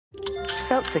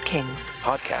Seltzer Kings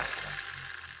podcasts.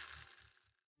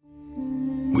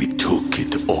 We took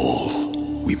it all.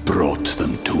 We brought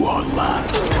them to our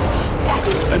land.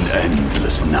 An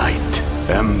endless night,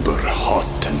 ember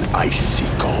hot and icy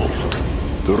cold.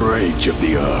 The rage of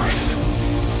the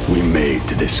earth. We made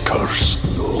this curse.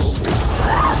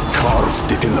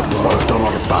 Carved it in the blood on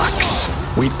our backs.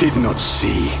 We did not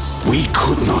see. We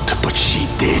could not, but she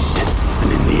did.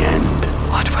 And in the end...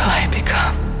 What will I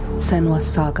become? Senua's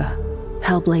Saga.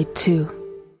 Hellblade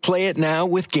 2. Play it now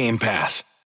with Game Pass.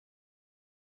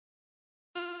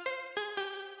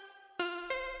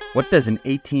 What does an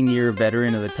 18-year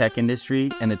veteran of the tech industry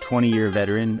and a 20-year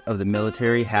veteran of the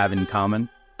military have in common?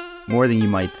 More than you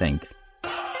might think.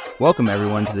 Welcome,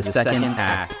 everyone, to the Second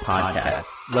Act podcast,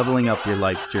 leveling up your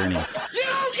life's journey. You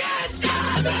can't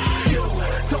stop me! You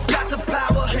don't got the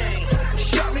power, hey,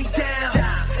 shut me down.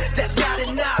 That's not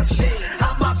an option.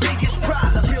 I'm my biggest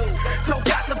problem. You don't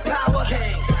got the power,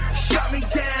 hey, shut me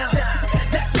down.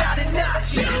 That's not an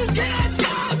option. You can't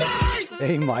stop me!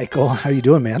 Hey, Michael, how you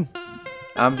doing, man?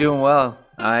 I'm doing well.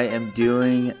 I am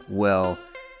doing well.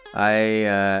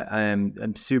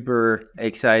 I'm super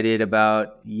excited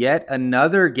about yet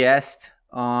another guest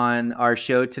on our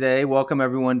show today. Welcome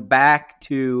everyone back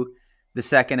to the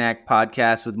Second Act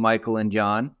podcast with Michael and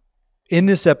John. In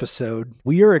this episode,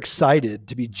 we are excited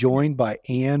to be joined by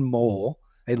Ann Moul,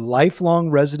 a lifelong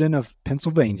resident of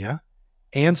Pennsylvania.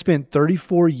 Ann spent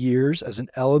 34 years as an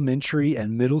elementary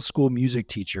and middle school music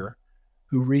teacher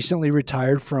who recently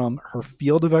retired from her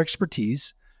field of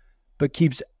expertise, but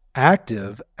keeps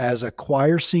active as a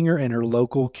choir singer in her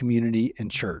local community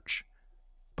and church.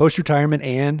 Post-retirement,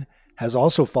 Ann has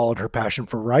also followed her passion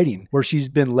for writing, where she's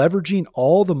been leveraging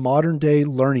all the modern-day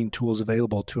learning tools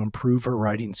available to improve her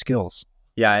writing skills.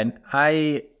 Yeah, and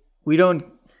we don't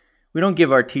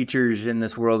give our teachers in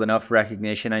this world enough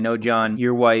recognition. I know, John,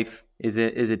 your wife is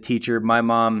a teacher. My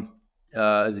mom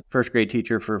is a first grade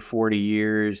teacher for 40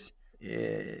 years.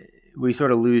 We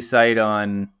sort of lose sight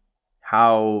on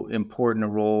how important a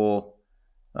role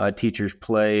teachers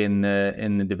play in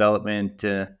the development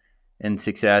and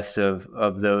success of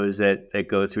those that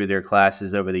go through their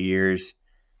classes over the years.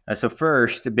 So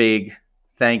first, a big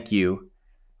thank you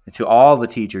to all the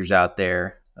teachers out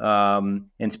there, and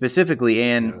specifically,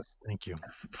 Ann, Yes, thank you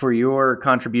for your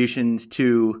contributions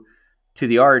to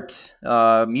the arts,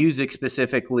 music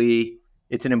specifically.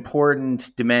 It's an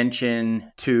important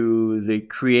dimension to the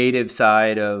creative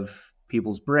side of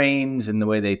people's brains and the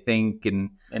way they think,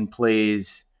 and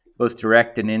plays both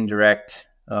direct and indirect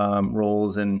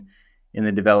roles in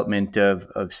the development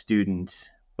of students.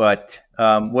 But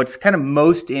what's kind of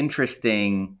most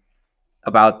interesting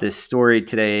about this story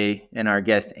today and our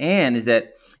guest Ann is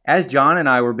that as John and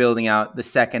I were building out the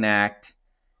Second Act,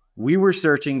 we were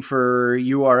searching for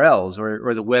URLs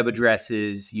or the web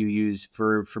addresses you use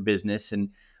for business. And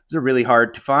those are really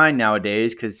hard to find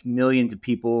nowadays because millions of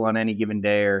people on any given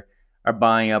day are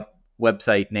buying up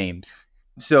website names.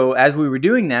 So as we were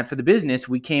doing that for the business,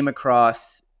 we came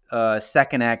across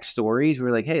Second Act stories. We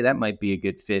were like, hey, that might be a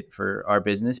good fit for our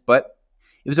business, but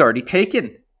it was already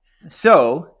taken.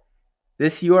 So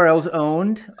this URL's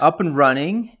owned, up and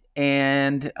running.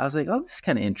 And I was like, oh, this is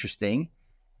kind of interesting.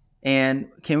 And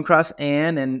came across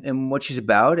Ann and what she's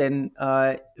about. And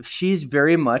she's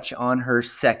very much on her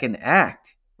second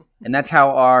act. And that's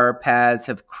how our paths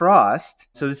have crossed.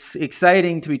 So it's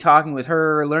exciting to be talking with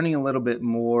her, learning a little bit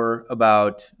more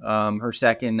about her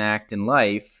second act in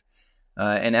life.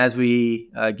 And as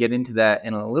we get into that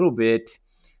in a little bit,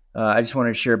 I just want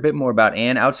to share a bit more about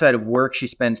Ann. Outside of work, she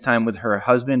spends time with her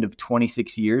husband of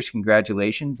 26 years.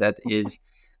 Congratulations. That is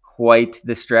quite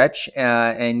the stretch.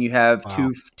 And you have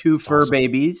two fur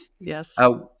babies. Yes.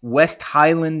 West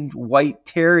Highland White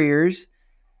Terriers.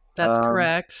 That's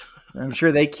correct. I'm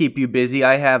sure they keep you busy.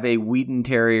 I have a Wheaton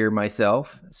Terrier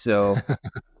myself, so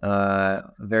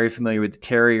very familiar with the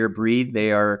terrier breed.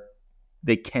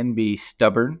 They can be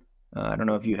stubborn. I don't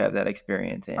know if you have that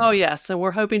experience, Ann. Oh, yeah. So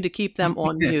we're hoping to keep them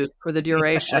on mute for the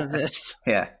duration of this.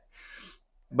 Yeah.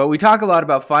 But we talk a lot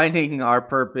about finding our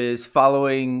purpose,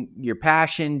 following your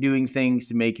passion, doing things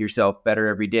to make yourself better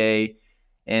every day.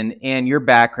 And your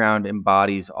background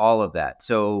embodies all of that.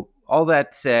 So all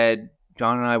that said,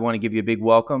 John and I want to give you a big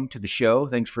welcome to the show.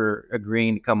 Thanks for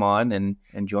agreeing to come on and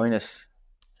join us.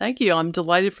 Thank you. I'm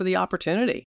delighted for the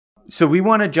opportunity. So we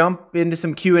want to jump into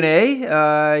some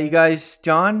Q&A. You guys,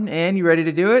 John, Ann, you ready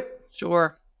to do it?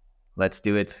 Sure. Let's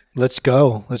do it. Let's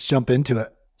go. Let's jump into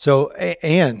it. So,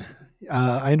 Ann,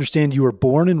 I understand you were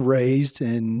born and raised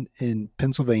in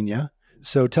Pennsylvania.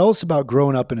 So tell us about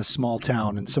growing up in a small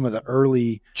town and some of the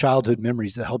early childhood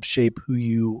memories that helped shape who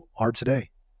you are today.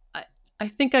 I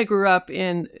think I grew up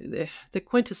in the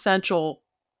quintessential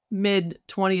mid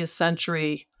 20th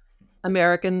century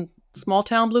American small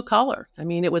town blue collar. I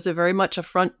mean, it was a very much a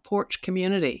front porch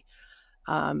community.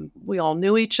 We all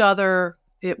knew each other.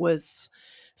 It was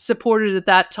supported at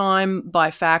that time by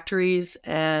factories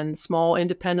and small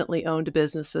independently owned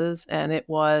businesses, and it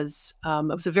was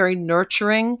a very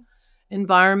nurturing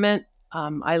environment.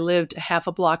 I lived half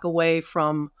a block away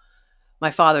from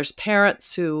my father's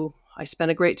parents, who I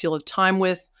spent a great deal of time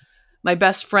with. My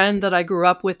best friend that I grew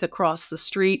up with across the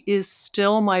street is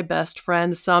still my best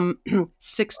friend some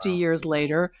 60 years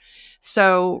later.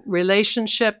 So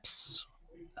relationships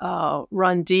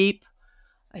run deep.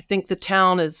 I think the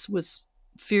town was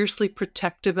fiercely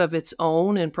protective of its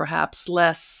own and perhaps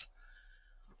less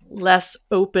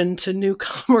open to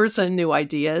newcomers and new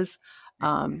ideas.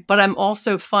 But I'm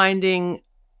also finding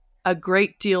a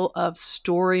great deal of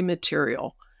story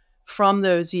material from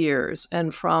those years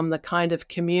and from the kind of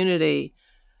community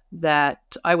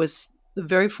that I was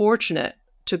very fortunate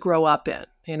to grow up in.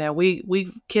 You know,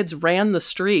 we kids ran the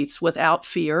streets without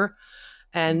fear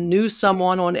and knew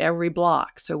someone on every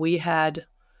block. So we had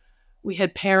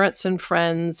parents and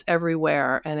friends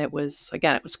everywhere, and it was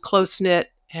close knit,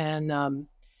 and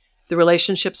the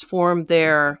relationships formed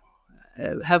there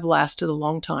have lasted a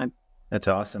long time. That's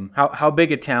awesome. How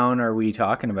big a town are we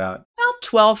talking about? About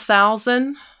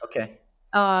 12,000. Okay.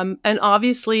 And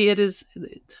obviously it has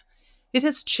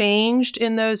changed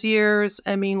in those years.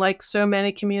 I mean, like so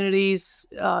many communities,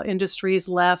 industries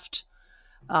left.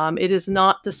 It is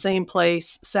not the same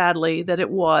place, sadly, that it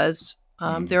was.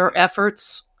 There are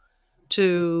efforts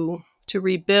to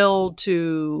rebuild,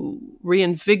 to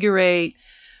reinvigorate.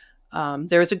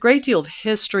 There is a great deal of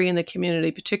history in the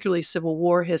community, particularly Civil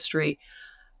War history,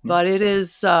 but it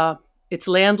is it's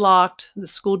landlocked. The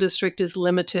school district is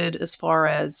limited as far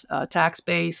as tax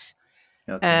base,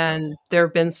 and there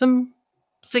have been some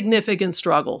significant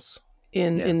struggles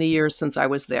in the years since I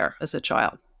was there as a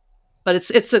child. But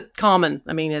it's a common.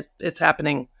 I mean, it's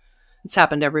happening. It's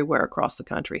happened everywhere across the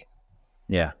country.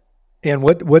 Yeah. And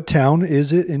what town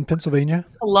is it in Pennsylvania?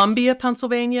 Columbia,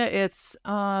 Pennsylvania. It's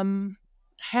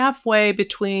halfway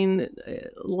between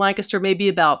Lancaster, maybe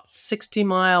about 60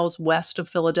 miles west of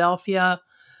Philadelphia,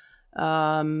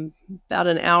 about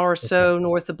an hour or so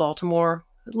north of Baltimore,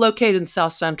 located in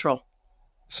South Central.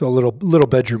 So a little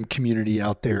bedroom community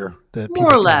out there that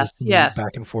More or less, yes.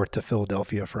 Back and forth to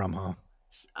Philadelphia from, huh?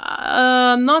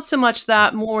 Not so much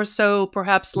that, more so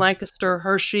perhaps Lancaster,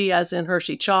 Hershey, as in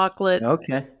Hershey chocolate,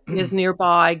 is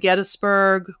nearby.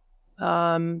 Gettysburg.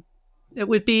 It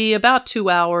would be about 2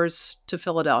 hours to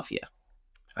Philadelphia.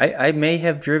 I may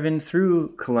have driven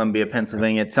through Columbia,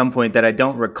 Pennsylvania at some point that I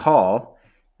don't recall,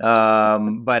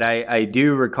 but I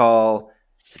do recall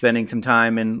spending some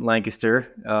time in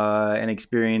Lancaster and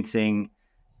experiencing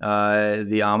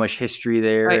the Amish history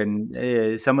there, right.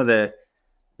 And some of the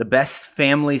best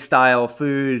family style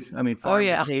food. I mean, farm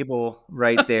to table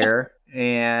right there,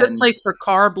 and good place for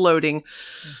carb loading.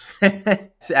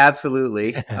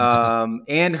 Absolutely.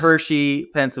 And Hershey,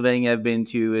 Pennsylvania, I've been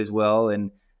to as well,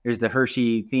 and there's the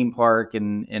Hershey theme park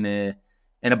and an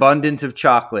abundance of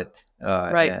chocolate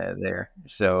there.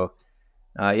 So,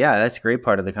 that's a great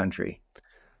part of the country.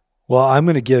 Well, I'm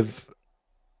going to give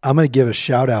a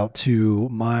shout out to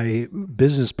my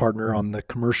business partner on the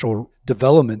commercial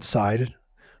development side,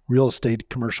 real estate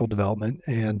commercial development,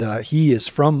 and he is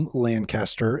from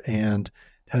Lancaster and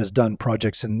has done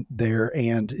projects in there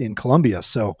and in Columbia.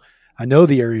 So I know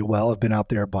the area well. I've been out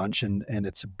there a bunch, and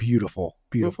it's a beautiful,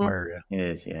 beautiful area. It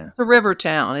is, yeah. It's a river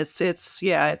town. It's a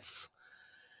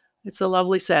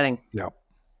lovely setting. Yeah.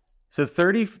 So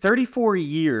 34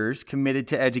 years committed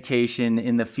to education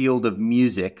in the field of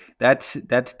music. That's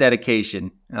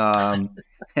dedication.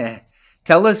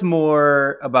 Tell us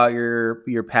more about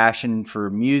your passion for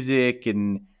music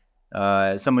and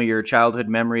some of your childhood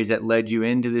memories that led you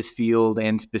into this field,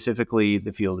 and specifically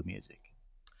the field of music.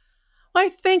 I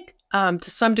think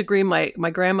to some degree my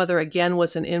grandmother, again,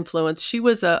 was an influence. She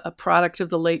was a product of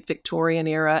the late Victorian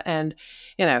era, and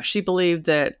she believed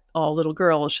that all little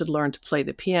girls should learn to play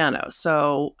the piano.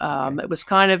 So it was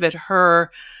kind of at her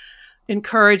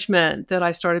encouragement that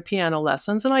I started piano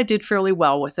lessons, and I did fairly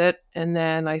well with it. And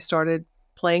then I started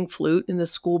playing flute in the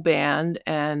school band,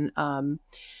 and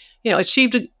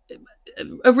achieved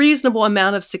a reasonable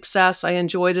amount of success. I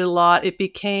enjoyed it a lot. It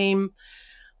became,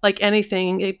 like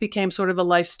anything, it became sort of a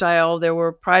lifestyle. There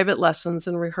were private lessons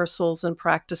and rehearsals and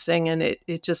practicing, and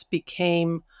it just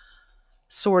became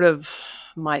sort of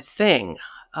my thing.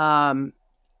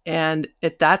 And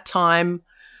at that time,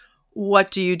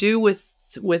 what do you do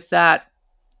with that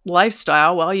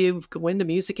lifestyle? Well, you go into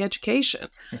music education.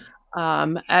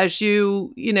 As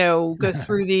go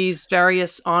through these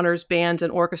various honors bands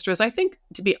and orchestras, I think,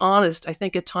 to be honest, I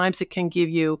think at times it can give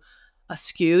you a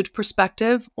skewed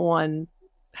perspective on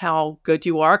how good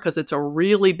you are, because it's a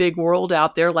really big world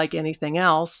out there like anything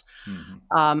else.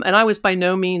 And I was by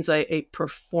no means a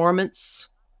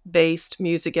performance-based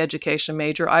music education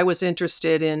major. I was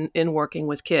interested in working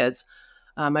with kids.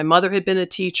 My mother had been a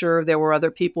teacher. There were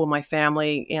other people in my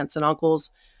family, aunts and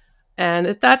uncles. And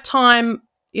at that time,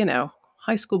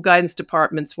 high school guidance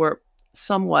departments were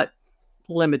somewhat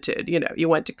limited. You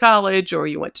went to college or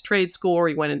you went to trade school or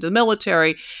you went into the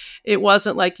military. It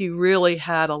wasn't like you really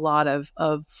had a lot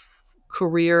of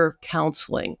career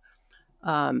counseling.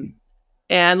 And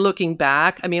looking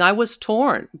back, I was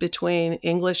torn between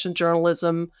English and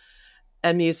journalism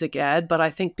and music ed, but I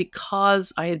think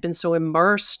because I had been so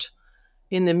immersed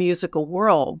in the musical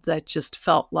world, that just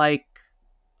felt like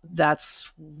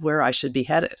that's where I should be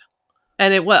headed.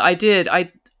 And I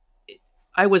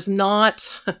was not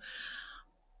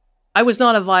I was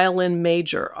not a violin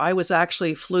major. I was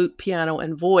actually flute, piano,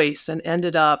 and voice, and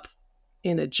ended up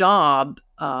in a job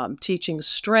teaching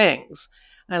strings.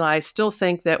 And I still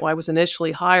think that I was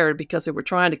initially hired because they were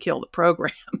trying to kill the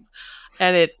program.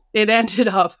 And it ended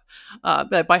up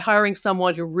by hiring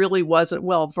someone who really wasn't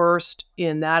well versed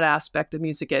in that aspect of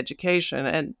music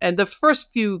education. And the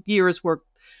first few years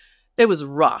it was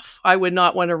rough. I would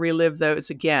not want to relive those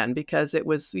again, because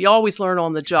you always learn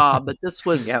on the job, but this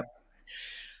was, Yep.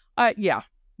 yeah.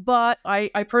 But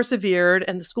I persevered,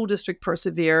 and the school district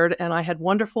persevered, and I had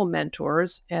wonderful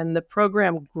mentors, and the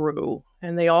program grew.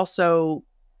 And they also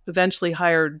eventually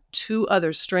hired 2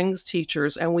 other strings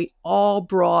teachers, and we all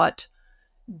brought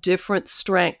different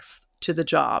strengths to the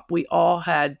job. We all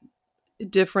had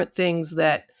different things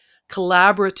that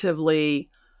collaboratively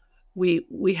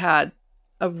we had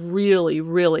a really,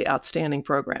 really outstanding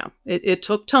program. It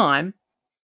took time,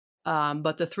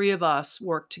 but the 3 of us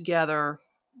worked together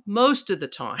most of the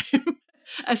time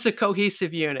as a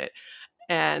cohesive unit.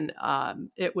 And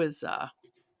it was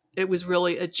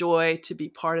really a joy to be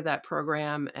part of that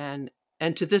program. And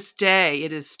to this day,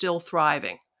 it is still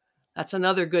thriving. That's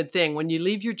another good thing. When you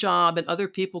leave your job and other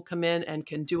people come in and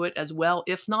can do it as well,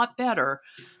 if not better,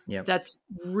 Yep. that's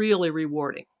really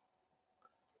rewarding.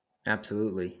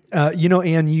 Absolutely.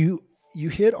 Anne, you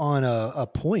hit on a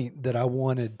point that I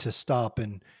wanted to stop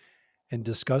and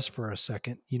discuss for a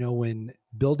second. When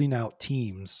building out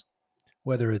teams,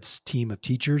 whether it's a team of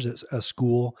teachers at a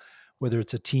school, whether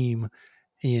it's a team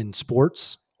in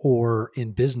sports or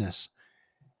in business,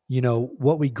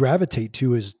 what we gravitate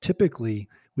to is typically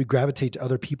we gravitate to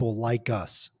other people like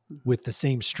us with the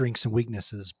same strengths and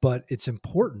weaknesses. But it's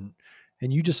important,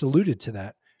 and you just alluded to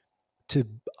that, to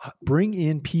bring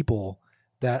in people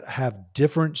that have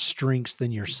different strengths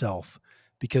than yourself,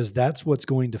 because that's what's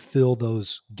going to fill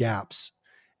those gaps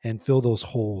and fill those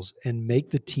holes and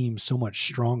make the team so much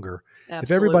stronger. Absolutely.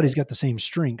 If everybody's got the same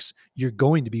strengths, you're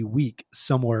going to be weak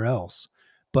somewhere else.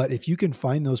 But if you can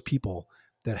find those people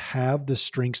that have the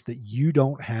strengths that you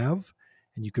don't have,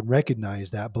 and you can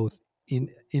recognize that both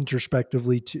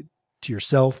introspectively to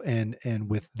yourself and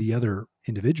with the other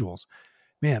individuals,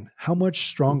 man, how much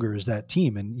stronger is that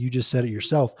team? And you just said it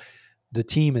yourself. The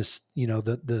team is,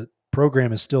 the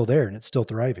program is still there and it's still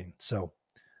thriving. So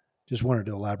just wanted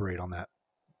to elaborate on that.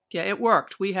 Yeah, it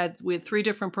worked. We had 3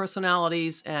 different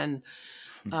personalities, and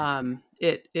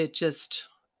it just,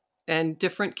 and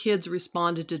different kids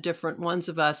responded to different ones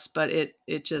of us, but it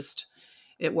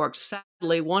worked.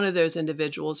 Sadly, one of those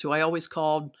individuals, who I always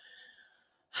called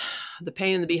the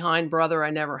pain in the behind brother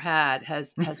I never had,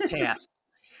 has passed.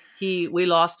 We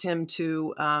lost him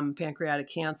to pancreatic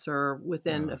cancer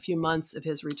within a few months of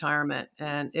his retirement,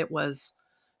 and it was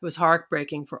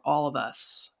heartbreaking for all of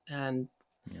us. And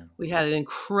we had an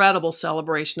incredible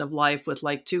celebration of life with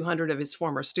like 200 of his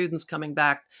former students coming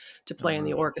back to play in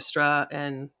the orchestra,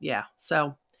 and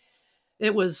so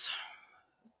it was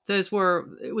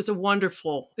a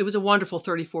wonderful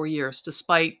 34 years,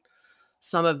 despite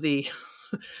some of the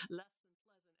less than pleasant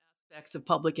aspects of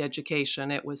public education.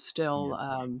 It was still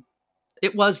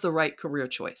it was the right career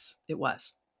choice. It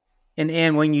was.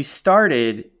 And when you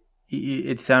started,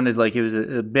 it sounded like it was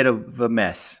a bit of a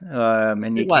mess,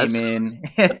 and you came in,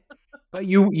 but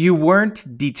you weren't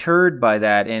deterred by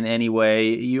that in any way.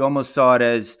 You almost saw it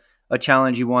as a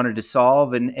challenge you wanted to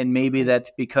solve, and maybe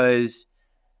that's because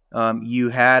you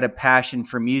had a passion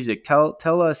for music.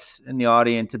 Tell us in the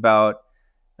audience about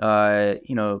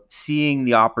seeing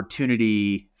the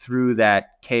opportunity through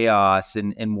that chaos,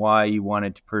 and why you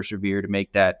wanted to persevere to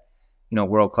make that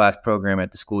world-class program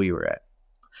at the school you were at.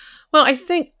 Well, I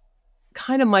think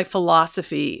kind of my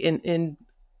philosophy in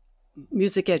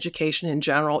music education in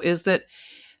general is that,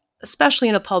 especially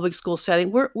in a public school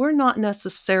setting, we're not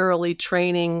necessarily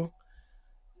training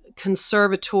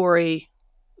conservatory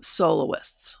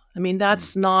soloists. I mean,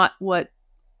 that's not what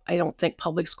I don't think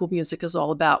public school music is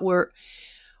all about.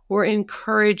 We're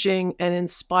encouraging and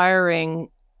inspiring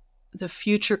the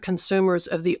future consumers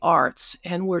of the arts,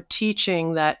 and we're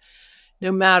teaching that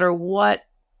no matter what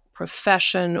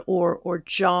profession or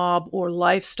job or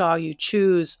lifestyle you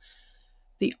choose,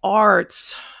 the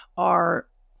arts are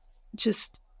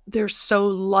just, they're so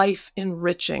life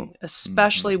enriching,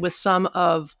 especially with some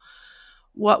of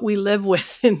what we live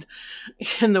with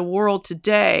in the world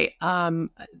today.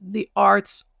 The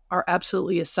arts are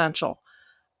absolutely essential.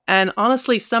 And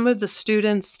honestly, some of the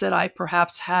students that I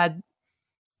perhaps had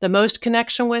the most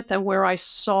connection with and where I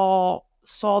saw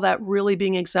that really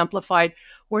being exemplified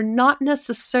were not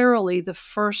necessarily the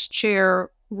first chair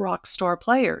rock star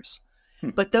players,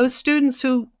 but those students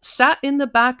who sat in the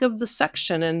back of the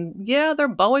section, and yeah, their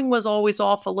bowing was always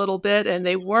off a little bit, and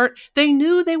they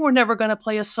knew they were never going to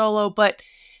play a solo, but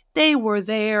they were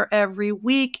there every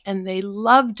week and they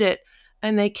loved it.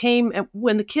 And they came, and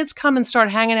when the kids come and start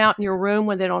hanging out in your room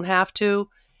when they don't have to,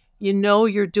 you know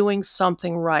you're doing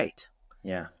something right.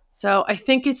 Yeah. So I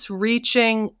think it's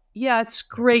reaching, it's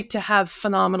great to have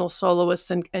phenomenal soloists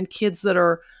and kids that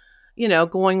are,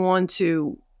 going on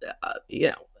to,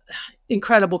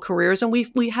 incredible careers. And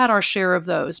we had our share of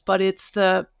those, but it's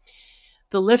the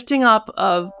lifting up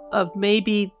of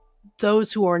maybe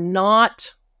those who are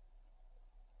not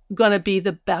going to be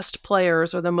the best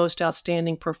players or the most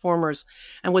outstanding performers.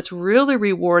 And what's really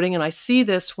rewarding, and I see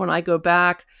this when I go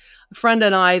back, a friend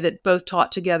and I that both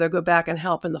taught together go back and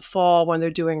help in the fall when they're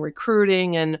doing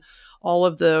recruiting and all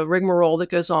of the rigmarole that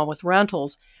goes on with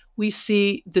rentals. We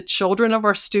see the children of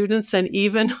our students and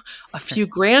even a few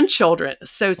grandchildren.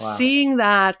 So seeing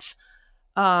that,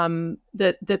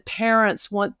 that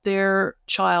parents want their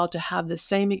child to have the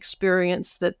same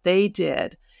experience that they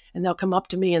did. And they'll come up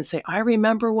to me and say, I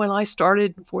remember when I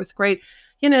started in fourth grade.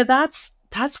 That's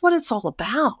what it's all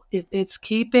about. It's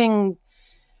keeping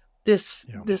this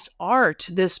art,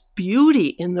 this beauty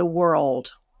in the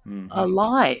world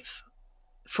alive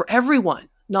for everyone,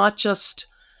 not just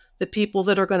the people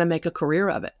that are going to make a career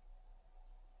of it.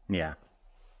 Yeah,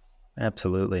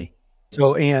 absolutely.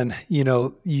 So, Anne,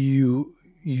 you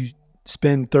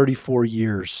spend 34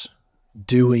 years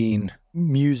doing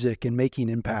music and making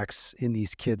impacts in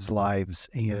these kids' lives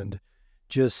and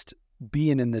just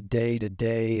being in the day to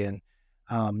day and,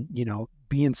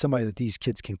 being somebody that these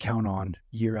kids can count on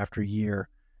year after year.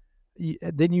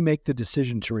 Then you make the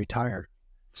decision to retire.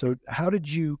 So how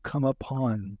did you come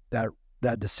upon that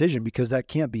decision? Because that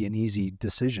can't be an easy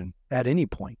decision at any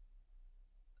point.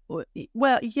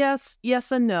 Well, yes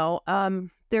and no.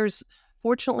 There's,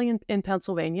 fortunately in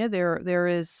Pennsylvania, there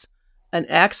is an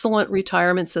excellent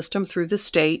retirement system through the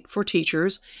state for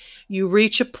teachers. You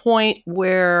reach a point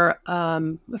where,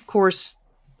 of course,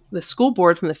 the school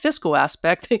board, from the fiscal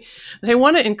aspect, they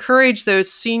want to encourage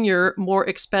those senior, more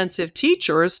expensive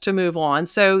teachers to move on.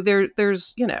 So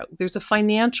there's a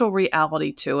financial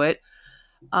reality to it.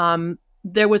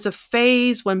 There was a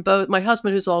phase when both my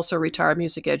husband, who's also a retired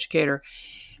music educator,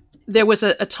 there was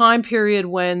a time period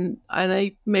when, and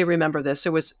I may remember this,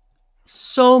 there was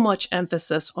so much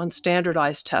emphasis on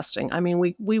standardized testing. I mean,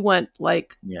 we went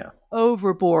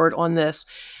overboard on this,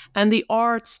 and the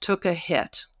arts took a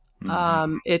hit.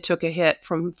 It took a hit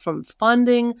from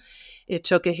funding. It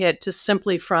took a hit just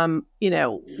simply from,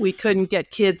 we couldn't get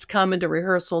kids coming to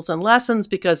rehearsals and lessons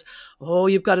because,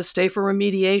 you've got to stay for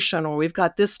remediation, or we've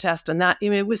got this test and that. I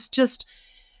mean,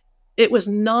 it was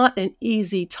not an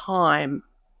easy time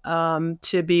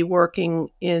to be working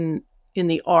in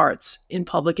the arts, in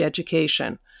public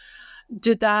education.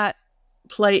 Did that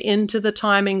play into the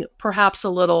timing? Perhaps a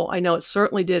little. I know it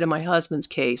certainly did in my husband's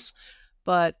case.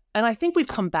 And I think we've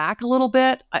come back a little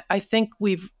bit. I think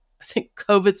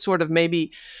COVID sort of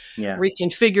maybe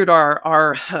reconfigured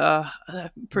our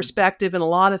perspective in a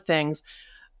lot of things.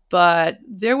 But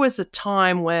there was a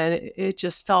time when it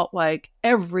just felt like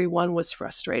everyone was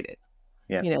frustrated.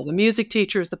 Yeah. The music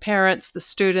teachers, the parents, the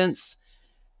students,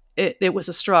 it was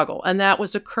a struggle. And that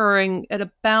was occurring at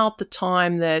about the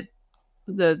time that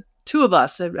the two of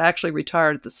us had actually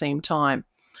retired at the same time.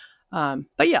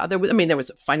 But yeah, there was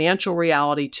a financial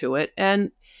reality to it.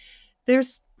 And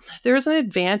there's an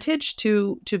advantage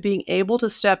to being able to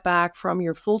step back from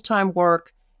your full-time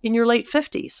work in your late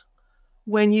 50s,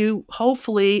 when you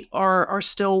hopefully are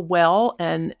still well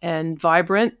and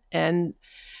vibrant, and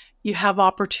you have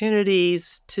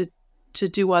opportunities to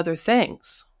do other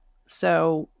things.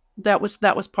 So that was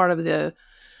part of the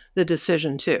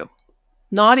decision too.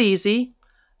 Not easy,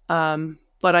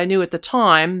 but I knew at the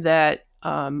time that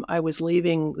I was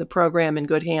leaving the program in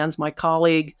good hands. My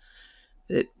colleague,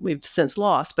 that we've since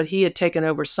lost, but he had taken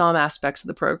over some aspects of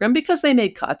the program because they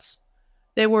made cuts.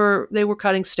 They were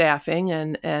cutting staffing,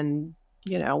 and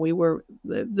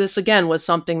this again was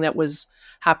something that was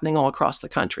happening all across the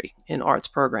country in arts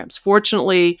programs.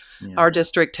 Fortunately, our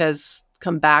district has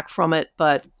come back from it,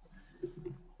 but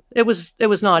it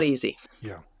was not easy.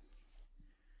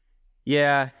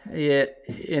 Yeah,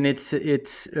 and it's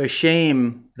a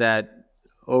shame that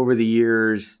over the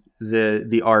years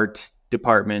the art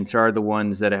departments are the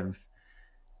ones that have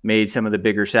made some of the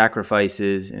bigger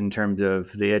sacrifices in terms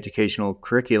of the educational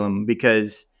curriculum,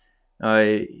 because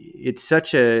it's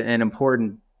such an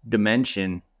important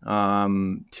dimension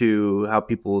to how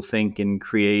people think and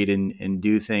create and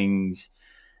do things.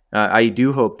 I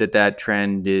do hope that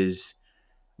trend is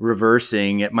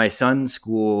reversing. At my son's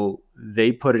school,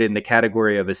 they put it in the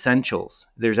category of essentials.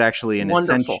 There's actually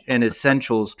an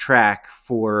essentials track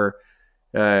for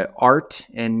art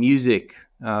and music,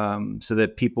 so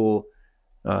that people,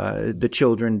 the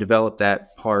children, develop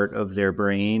that part of their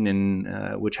brain,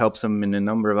 and which helps them in a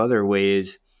number of other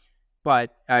ways.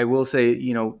 But I will say,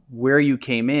 where you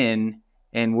came in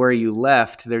and where you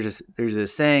left, there's a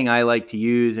saying I like to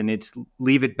use, and it's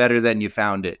leave it better than you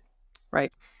found it.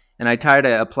 Right. And I try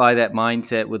to apply that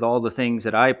mindset with all the things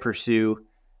that I pursue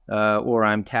or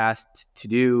I'm tasked to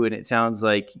do. And it sounds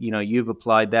like, you've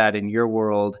applied that in your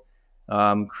world,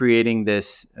 creating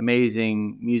this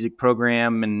amazing music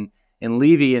program and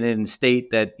leaving it in a state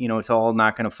that, it's all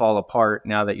not going to fall apart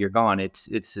now that you're gone. It's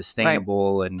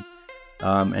sustainable, right,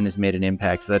 and has made an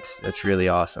impact. So that's really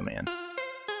awesome, man.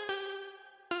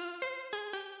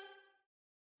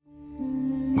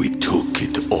 We took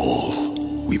it all.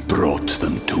 We brought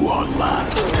them to our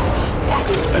land.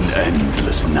 An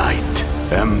endless night,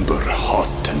 ember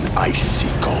hot and icy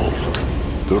cold.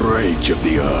 The rage of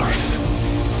the earth.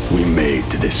 We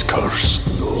made this curse.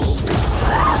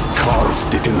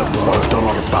 Carved it in the blood on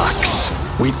our backs.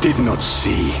 We did not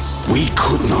see. We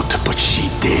could not, but she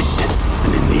did.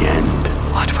 And in the end...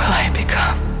 What will I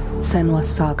become?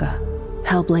 Senua's Saga.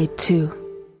 Hellblade 2.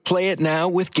 Play it now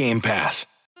with Game Pass.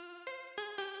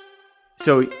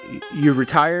 So you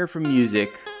retire from music,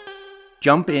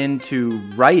 jump into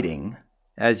writing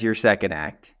as your second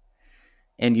act,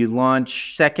 and you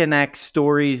launch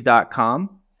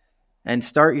secondactstories.com and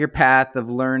start your path of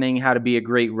learning how to be a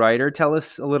great writer. Tell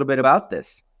us a little bit about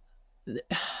this.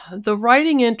 The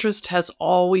writing interest has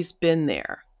always been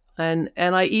there. And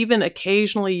I even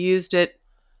occasionally used it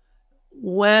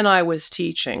when I was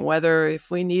teaching, whether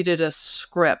if we needed a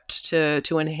script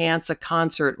to enhance a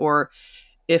concert, or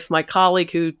if my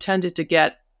colleague, who tended to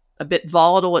get a bit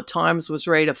volatile at times, was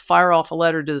ready to fire off a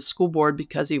letter to the school board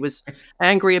because he was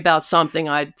angry about something,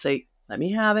 I'd say, let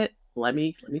me have it. Let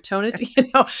me tone it,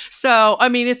 So, I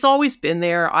mean, it's always been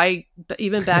there.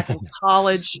 Even back in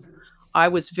college, I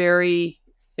was very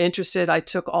interested. I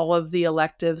took all of the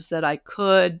electives that I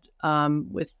could,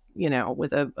 with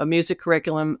a music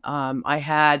curriculum. I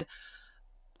had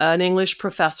an English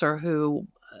professor who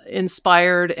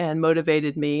inspired and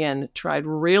motivated me and tried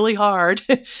really hard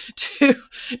to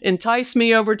entice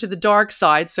me over to the dark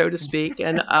side, so to speak.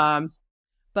 And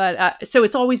so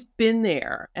it's always been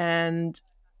there. And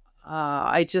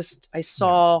I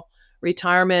saw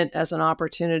retirement as an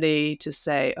opportunity to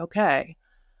say, okay,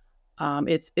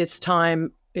 it's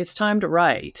time to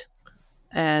write.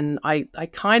 And I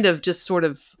kind of just sort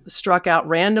of struck out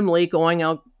randomly, going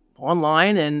out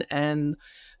online and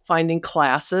finding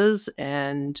classes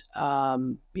and,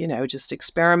 just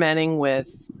experimenting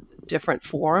with different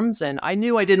forms. And I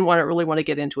knew I didn't really want to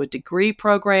get into a degree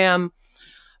program.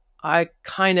 I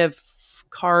kind of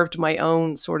carved my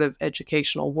own sort of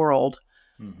educational world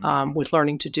with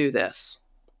learning to do this.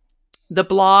 The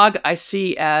blog I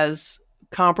see as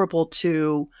comparable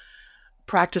to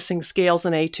practicing scales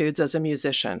and etudes as a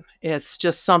musician. It's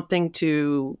just something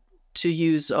to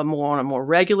use on a more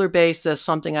regular basis,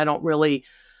 something I don't really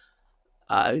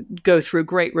go through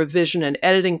great revision and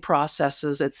editing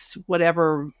processes. It's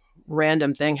whatever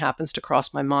random thing happens to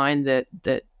cross my mind that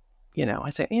I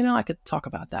say, I could talk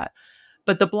about that.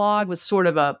 But the blog was sort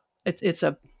of it's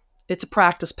a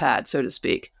practice pad, so to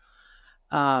speak.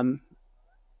 And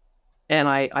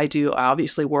I do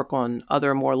obviously work on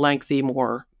other more lengthy,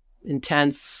 more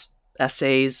intense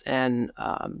essays and,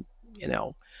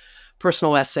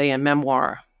 personal essay and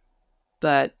memoir.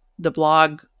 But the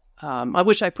blog,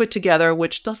 which I put together,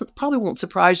 which probably won't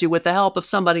surprise you, with the help of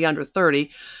somebody under 30,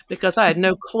 because I had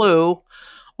no clue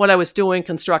what I was doing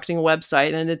constructing a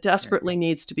website, and it desperately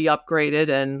needs to be upgraded.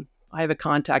 And I have a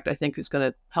contact, I think, who's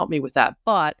going to help me with that.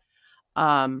 But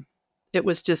it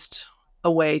was just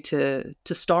a way to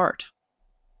start.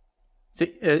 So,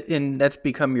 and that's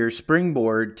become your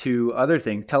springboard to other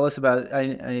things. Tell us about.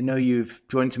 I know you've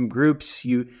joined some groups.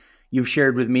 You've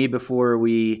shared with me before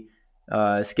we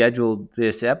scheduled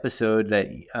this episode that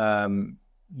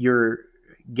you're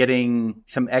getting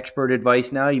some expert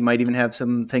advice now. You might even have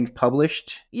some things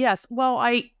published. Yes. Well,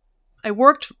 I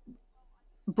worked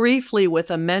briefly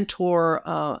with a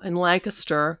mentor in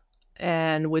Lancaster,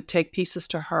 and would take pieces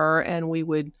to her, and we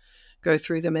would go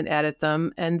through them and edit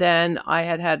them. And then I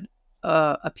had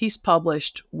a piece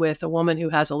published with a woman who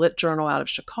has a lit journal out of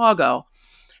Chicago,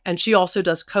 and she also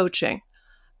does coaching.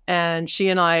 And she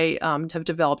and I have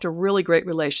developed a really great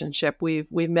relationship. We've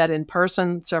met in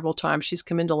person several times. She's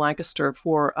come into Lancaster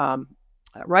for a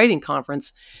writing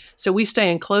conference, so we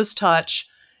stay in close touch.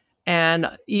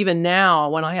 And even now,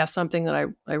 when I have something that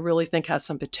I really think has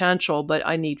some potential, but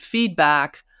I need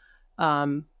feedback,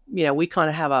 we kind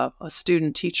of have a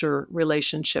student-teacher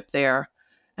relationship there.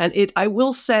 And I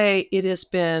will say it has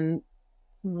been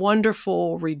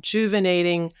wonderful,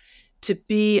 rejuvenating to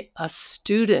be a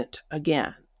student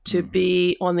again, to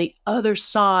be on the other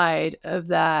side of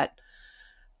that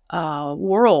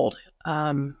world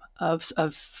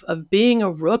of being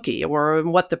a rookie, or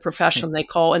what the profession they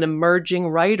call an emerging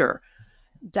writer.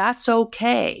 That's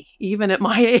okay, even at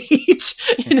my age,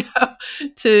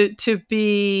 to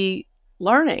be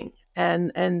learning,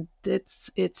 and it's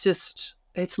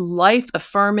life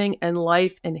affirming and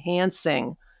life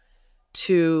enhancing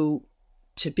to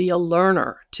be a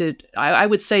learner. I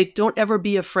would say, don't ever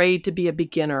be afraid to be a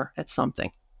beginner at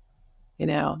something.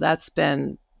 That's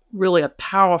been really a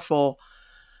powerful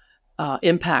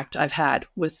impact I've had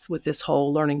with this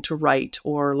whole learning to write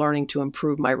or learning to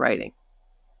improve my writing.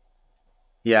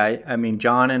 Yeah, I mean,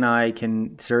 John and I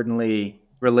can certainly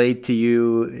relate to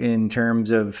you in terms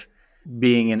of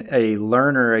being a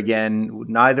learner again.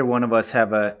 Neither one of us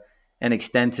have an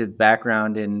extensive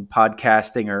background in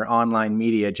podcasting or online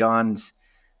media. John's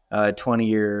a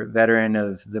 20-year veteran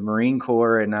of the Marine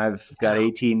Corps, and I've got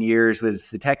 18 years with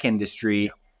the tech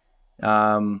industry.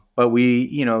 But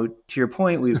we, to your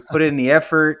point, we've put in the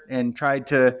effort and tried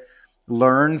to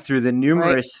learn through the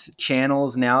numerous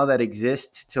channels now that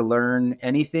exist to learn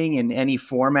anything in any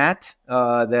format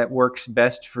that works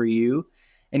best for you.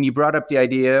 And you brought up the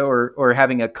idea or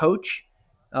having a coach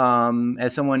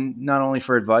as someone not only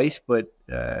for advice, but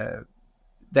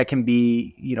that can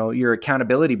be, your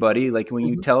accountability buddy. Like when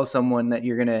you tell someone that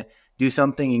you're going to do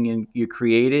something and you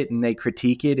create it and they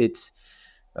critique it, it's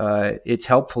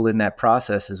helpful in that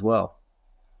process as well.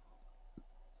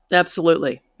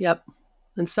 Absolutely. Yep.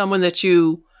 And someone that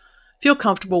you feel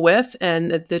comfortable with,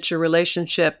 and that your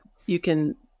relationship, you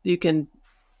can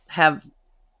have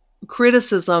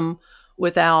criticism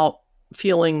without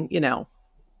feeling,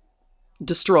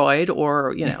 destroyed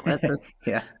or,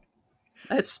 Yeah.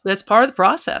 That's part of the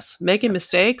process, making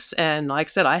mistakes. And like I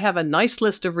said, I have a nice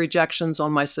list of rejections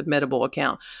on my submittable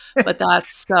account, but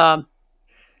that's part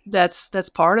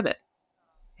of it.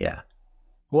 Yeah.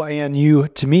 Well, Anne,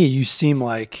 you seem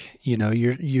like,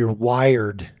 you're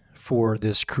wired for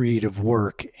this creative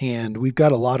work. And we've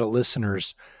got a lot of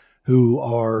listeners who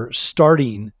are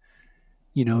starting,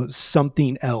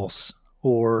 something else,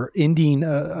 or ending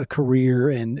a career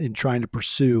and trying to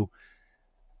pursue,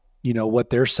 what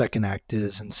their second act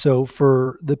is. And so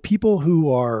for the people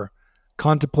who are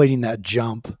contemplating that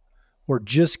jump or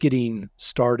just getting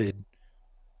started,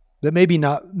 that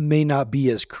may not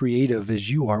be as creative as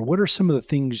you are, what are some of the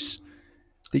things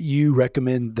that you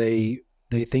recommend they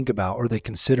think about or they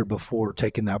consider before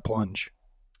taking that plunge?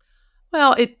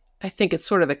 Well, I think it's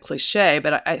sort of a cliche,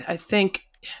 but I think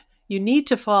you need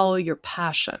to follow your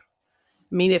passion.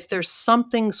 I mean, if there's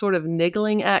something sort of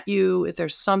niggling at you, if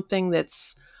there's something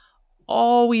that's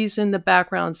always in the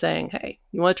background saying, hey,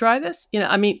 you want to try this?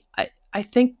 I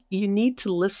think you need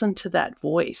to listen to that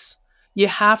voice. You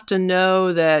have to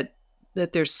know that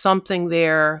there's something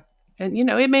there, and,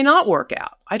 it may not work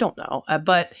out. I don't know.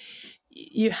 But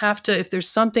you have to, if there's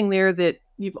something there that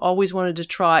you've always wanted to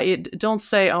try it, don't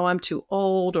say, oh, I'm too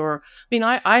old. Or,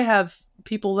 I have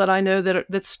people that I know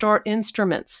that start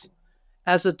instruments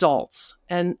as adults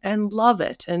and love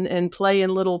it and play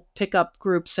in little pickup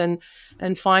groups and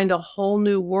find a whole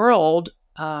new world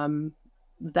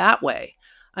that way.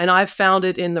 And I've found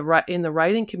it in the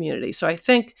writing community. So I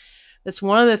think that's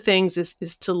one of the things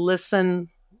is to listen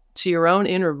to your own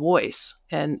inner voice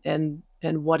and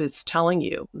what it's telling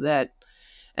you. That,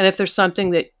 and if there's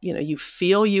something that you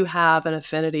feel you have an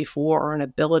affinity for or an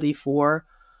ability for,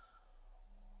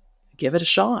 give it a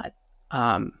shot.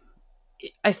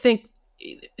 I think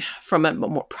from a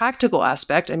more practical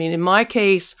aspect, I mean, in my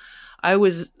case,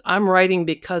 I'm writing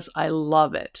because I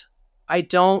love it. I'm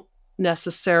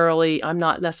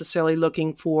not necessarily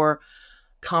looking for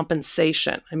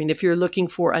compensation. I mean, if you're looking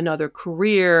for another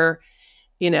career,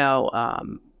 in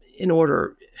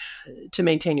order to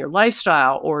maintain your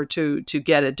lifestyle or to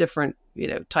get a different,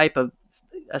 type of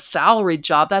a salaried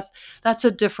job, that's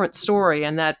a different story.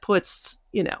 And that puts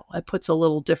a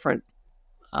little different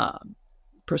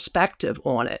perspective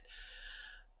on it.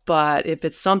 But if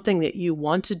it's something that you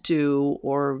want to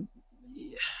do,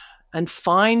 and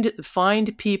find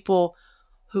people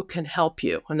who can help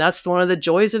you, and that's one of the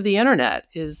joys of the internet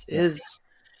is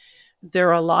there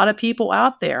are a lot of people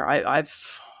out there. I've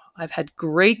had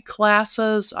great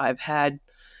classes. I've had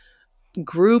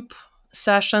group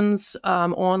sessions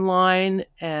online,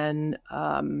 and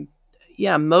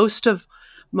most of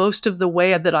the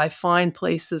way that I find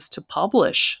places to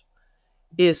publish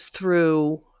is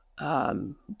through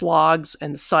blogs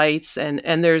and sites,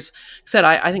 and there's said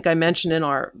I think I mentioned in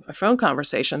our phone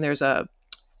conversation, there's a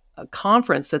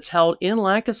conference that's held in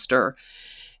Lancaster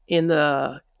in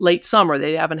the late summer.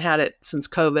 They haven't had it since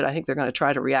COVID. I think they're going to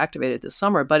try to reactivate it this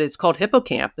summer, but it's called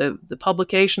Hippocamp. The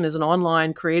publication is an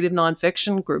online creative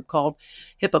nonfiction group called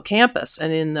Hippocampus,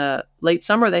 and in the late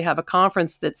summer they have a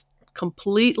conference that's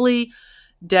completely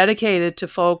dedicated to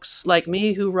folks like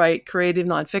me who write creative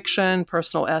nonfiction,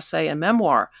 personal essay, and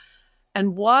memoir.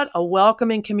 And what a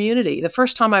welcoming community. The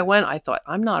first time I went, I thought,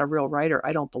 I'm not a real writer.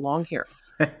 I don't belong here.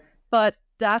 But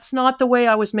that's not the way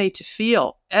I was made to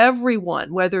feel.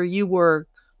 Everyone, whether you were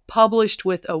published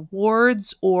with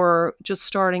awards or just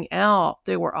starting out,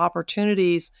 there were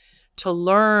opportunities to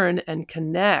learn and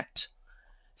connect.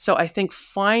 So I think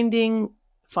finding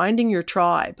your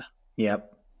tribe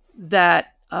that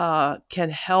can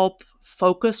help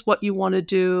focus what you want to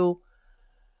do,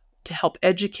 to help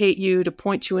educate you, to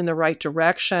point you in the right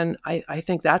direction. I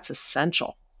think that's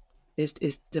essential, is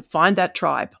to find that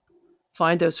tribe,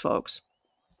 find those folks.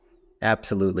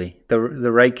 Absolutely.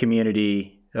 The right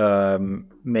community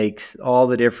makes all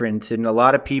the difference. And a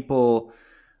lot of people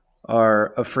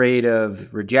are afraid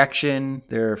of rejection.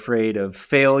 They're afraid of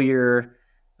failure.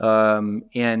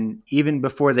 And even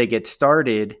before they get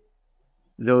started,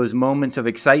 those moments of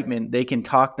excitement, they can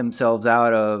talk themselves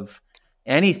out of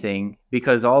anything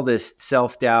because all this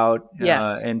self-doubt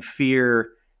and fear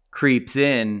creeps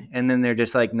in. And then they're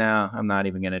just like, no, I'm not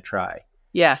even going to try.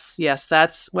 Yes.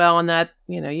 That's and that,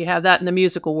 you have that in the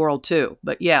musical world too.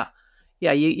 But you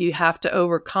have to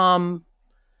overcome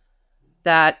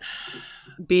that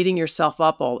beating yourself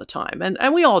up all the time.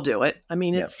 And we all do it. I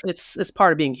mean, it's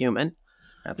part of being human.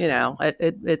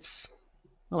 Absolutely.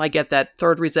 I get that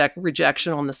third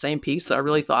rejection on the same piece that I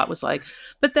really thought was like,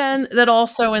 but then that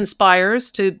also inspires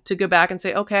to go back and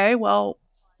say, okay, well,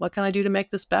 what can I do to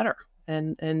make this better?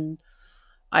 And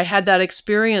I had that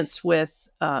experience with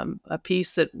a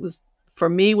piece that was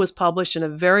published in a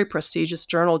very prestigious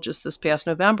journal just this past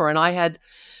November. And I had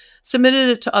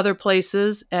submitted it to other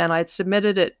places, and I'd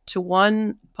submitted it to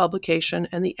one publication,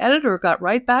 and the editor got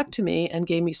right back to me and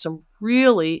gave me some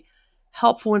really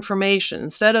helpful information.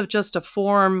 Instead of just a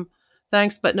form,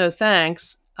 thanks, but no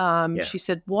thanks, she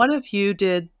said, what if you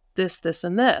did this, this,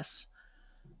 and this?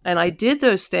 And I did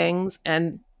those things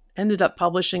and ended up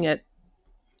publishing it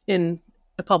in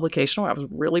a publication where I was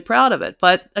really proud of it.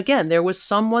 But again, there was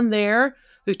someone there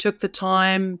who took the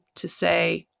time to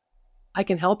say, I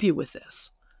can help you with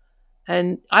this.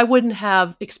 And I wouldn't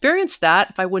have experienced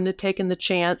that if I wouldn't have taken the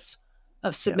chance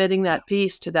of submitting that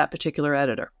piece to that particular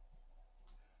editor.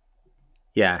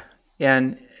 Yeah.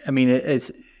 And I mean,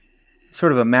 it's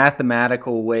sort of a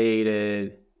mathematical way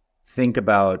to think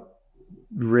about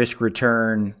risk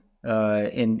return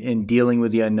in dealing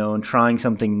with the unknown, trying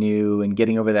something new and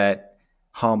getting over that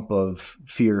hump of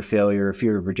fear of failure,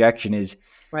 fear of rejection is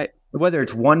right. Whether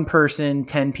it's one person,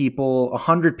 10 people,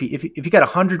 100 people, if you got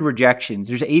 100 rejections,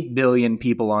 there's 8 billion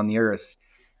people on the earth.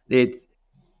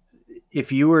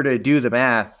 If you were to do the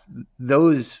math,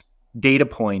 those data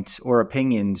points or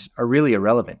opinions are really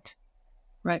irrelevant.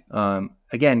 Right.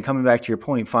 Again, coming back to your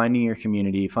point, finding your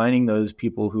community, finding those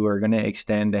people who are going to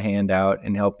extend a hand out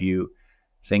and help you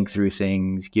think through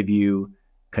things, give you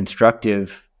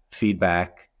constructive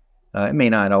feedback. It may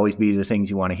not always be the things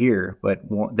you want to hear, but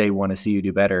they want to see you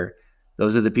do better.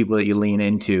 Those are the people that you lean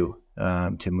into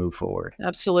to move forward.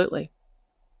 Absolutely.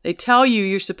 They tell you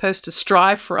you're supposed to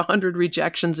strive for 100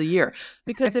 rejections a year,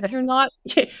 because if you're not,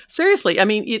 seriously, I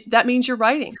mean, that means you're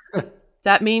writing.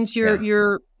 That means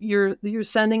you're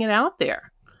sending it out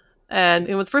there. And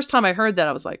the first time I heard that,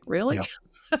 I was like, really?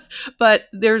 Yeah. But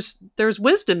there's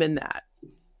wisdom in that.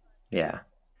 Yeah.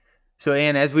 So,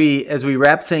 Anne, as we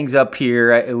wrap things up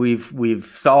here,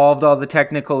 we've solved all the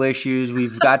technical issues.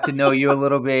 We've got to know you a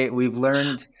little bit. We've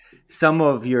learned some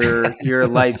of your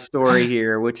life story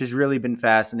here, which has really been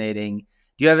fascinating.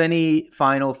 Do you have any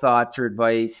final thoughts or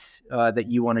advice that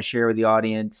you want to share with the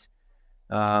audience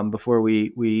before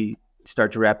we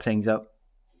start to wrap things up?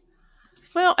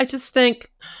 Well, I just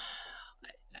think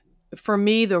for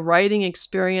me, the writing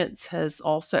experience has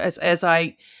also, as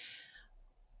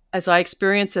I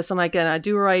experience this, and again, I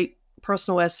do write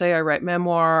personal essay, I write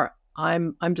memoir.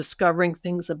 I'm discovering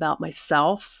things about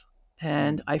myself,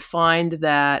 and I find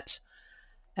that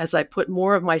as I put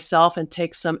more of myself and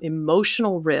take some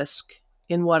emotional risk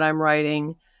in what I'm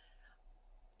writing,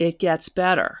 it gets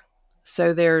better.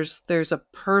 So there's a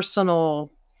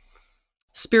personal,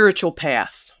 spiritual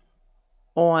path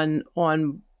on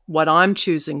what I'm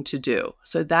choosing to do.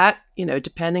 So that,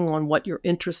 depending on what your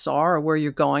interests are or where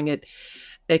you're going, it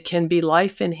can be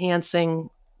life enhancing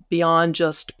beyond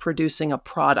just producing a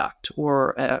product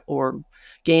or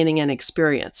gaining an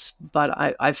experience.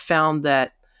 But I've found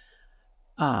that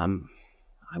I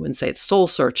wouldn't say it's soul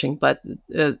searching, but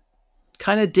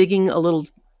kind of digging a little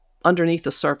underneath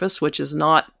the surface, which is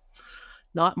not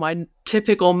my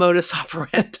typical modus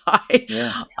operandi.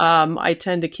 Yeah. I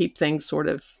tend to keep things sort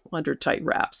of under tight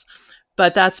wraps,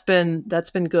 but that's been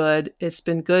good. It's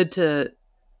been good to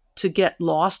get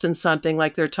lost in something.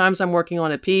 Like there are times I'm working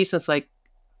on a piece, and it's like,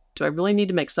 do I really need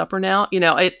to make supper now?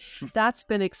 That's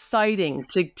been exciting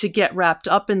to get wrapped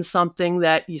up in something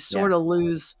that you sort of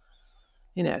lose.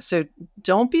 So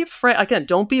don't be afraid. Again,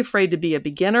 don't be afraid to be a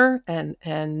beginner,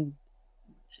 and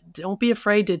don't be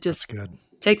afraid to just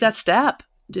take that step.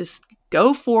 Just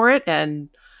go for it and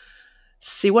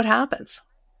see what happens.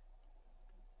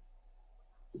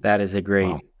 That is a great.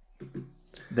 Wow.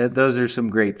 Those are some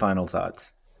great final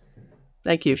thoughts.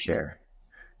 Thank you. To share.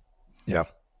 Yeah.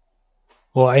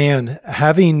 Well, Anne,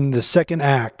 having the second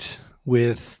act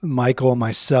with Michael and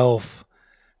myself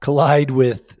collide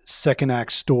with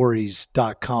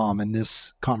secondactstories.com in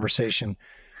this conversation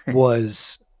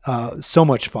was so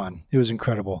much fun. It was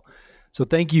incredible. So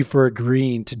thank you for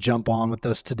agreeing to jump on with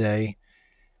us today.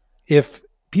 If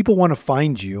people want to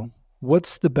find you,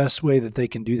 what's the best way that they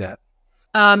can do that?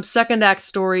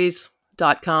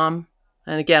 Secondactstories.com.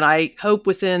 And again, I hope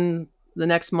within the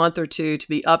next month or two to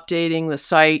be updating the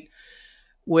site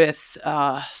with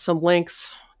some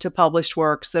links to published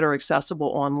works that are accessible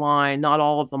online. Not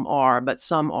all of them are, but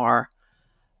some are.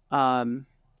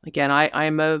 Again,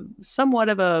 I'm somewhat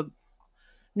of a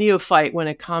neophyte when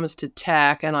it comes to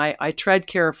tech, and I tread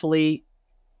carefully,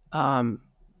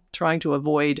 trying to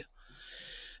avoid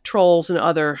trolls and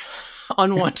other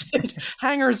unwanted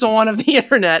hangers-on of the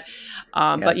internet.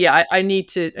 But yeah, I need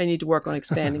to work on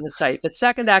expanding the site. But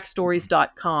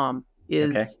secondactstories.com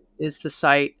is the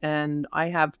site, and I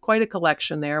have quite a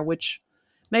collection there, which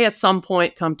may at some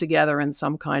point come together in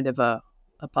some kind of a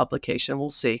publication. We'll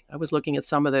see. I was looking at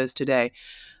some of those today,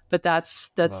 but that's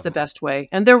the best way.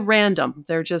 And they're random.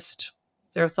 They're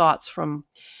thoughts from.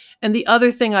 And the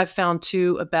other thing I've found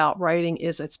too about writing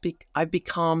is I've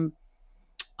become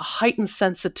a heightened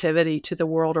sensitivity to the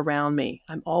world around me.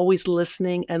 I'm always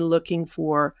listening and looking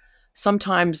for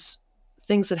sometimes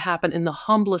things that happen in the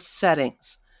humblest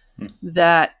settings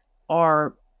that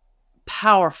are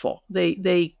powerful.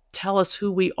 They tell us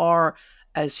who we are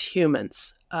as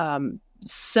humans.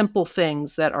 Simple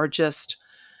things that are just,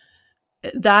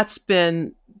 that's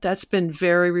been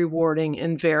very rewarding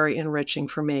and very enriching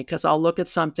for me, because I'll look at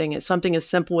something as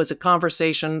simple as a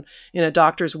conversation in a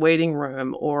doctor's waiting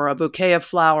room or a bouquet of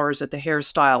flowers at the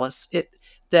hairstylist,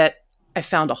 that I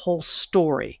found a whole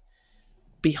story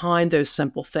behind those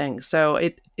simple things. So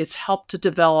it's helped to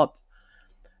develop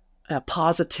a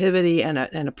positivity and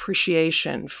an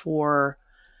appreciation for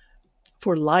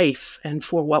life and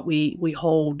for what we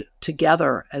hold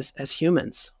together as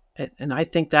humans. And I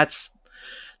think that's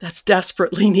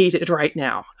desperately needed right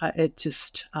now.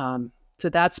 So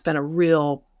that's been a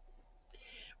real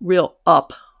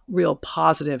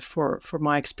positive for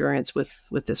my experience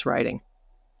with this writing.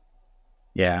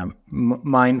 Yeah.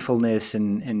 Mindfulness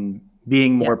and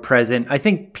being more present. I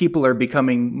think people are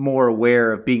becoming more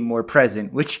aware of being more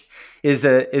present, which is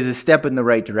a step in the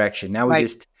right direction. Now we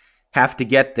just have to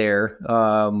get there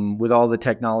with all the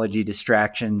technology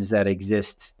distractions that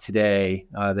exist today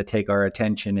that take our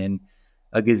attention in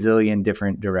a gazillion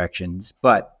different directions.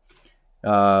 But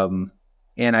and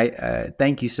I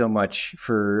thank you so much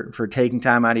for taking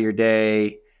time out of your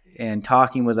day and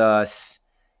talking with us.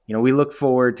 We look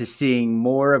forward to seeing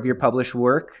more of your published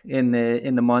work in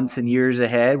the months and years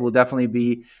ahead. We'll definitely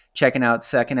be checking out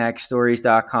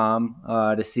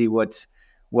secondactstories.com to see what's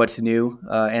what's new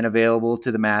and available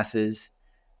to the masses.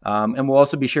 And we'll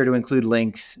also be sure to include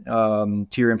links to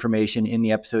your information in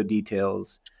the episode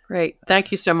details. Great.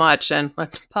 Thank you so much. And I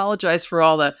apologize for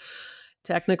all the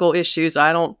technical issues.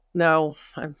 I don't know.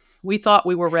 We thought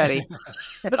we were ready,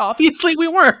 but obviously we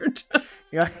weren't.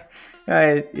 Yeah,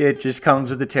 it just comes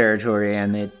with the territory,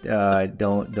 and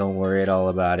don't worry at all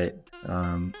about it.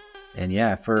 And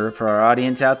yeah, for our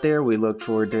audience out there, we look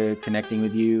forward to connecting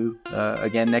with you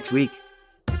again next week.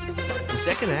 The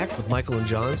Second Act with Michael and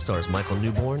John stars Michael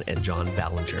Newborn and John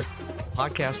Ballinger. The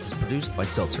podcast is produced by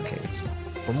Seltzer Kings.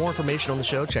 For more information on the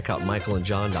show, check out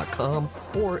michaelandjohn.com,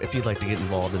 or if you'd like to get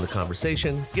involved in the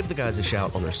conversation, give the guys a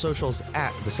shout on their socials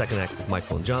at The Second Act with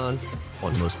Michael and John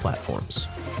on most platforms.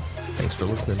 Thanks for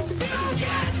listening.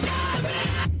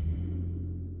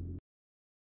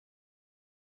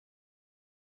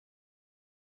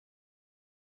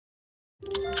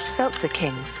 Seltzer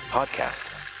Kings.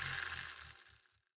 Podcasts.